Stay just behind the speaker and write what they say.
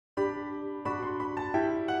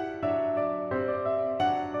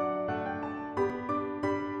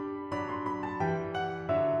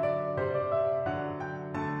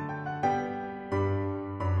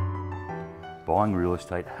buying real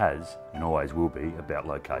estate has and always will be about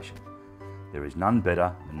location. There is none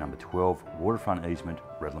better than number 12 Waterfront Easement,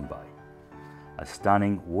 Redland Bay. A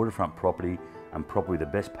stunning waterfront property and probably the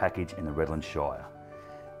best package in the Redland Shire.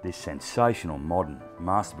 This sensational modern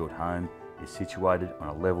master-built home is situated on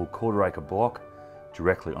a level quarter-acre block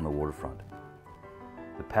directly on the waterfront.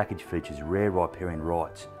 The package features rare riparian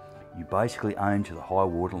rights. You basically own to the high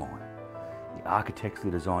water line. The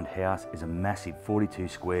architecturally designed house is a massive 42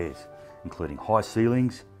 squares, including high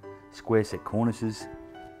ceilings, square set cornices,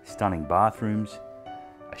 stunning bathrooms,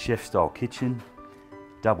 a chef-style kitchen,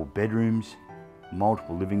 double bedrooms,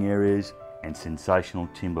 multiple living areas, and sensational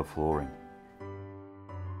timber flooring.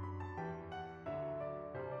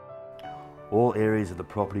 All areas of the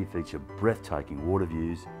property feature breathtaking water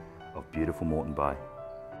views of beautiful Moreton Bay.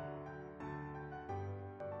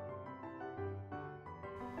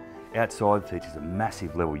 Outside features a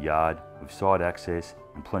massive level yard with side access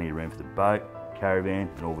and plenty of room for the boat, caravan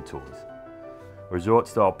and all the tours. A resort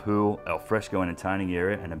style pool, al fresco entertaining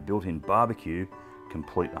area and a built-in barbecue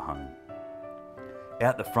complete the home.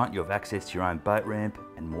 Out the front you have access to your own boat ramp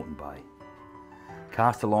and Moreton Bay.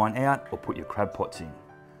 Cast a line out or put your crab pots in.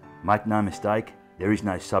 Make no mistake, there is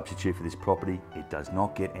no substitute for this property. It does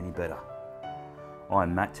not get any better.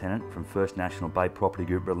 I'm Matt Tennant from First National Bay Property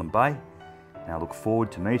Group Redland Bay, and I look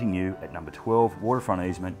forward to meeting you at number 12 Waterfront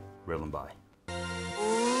Easement, Redland Bay.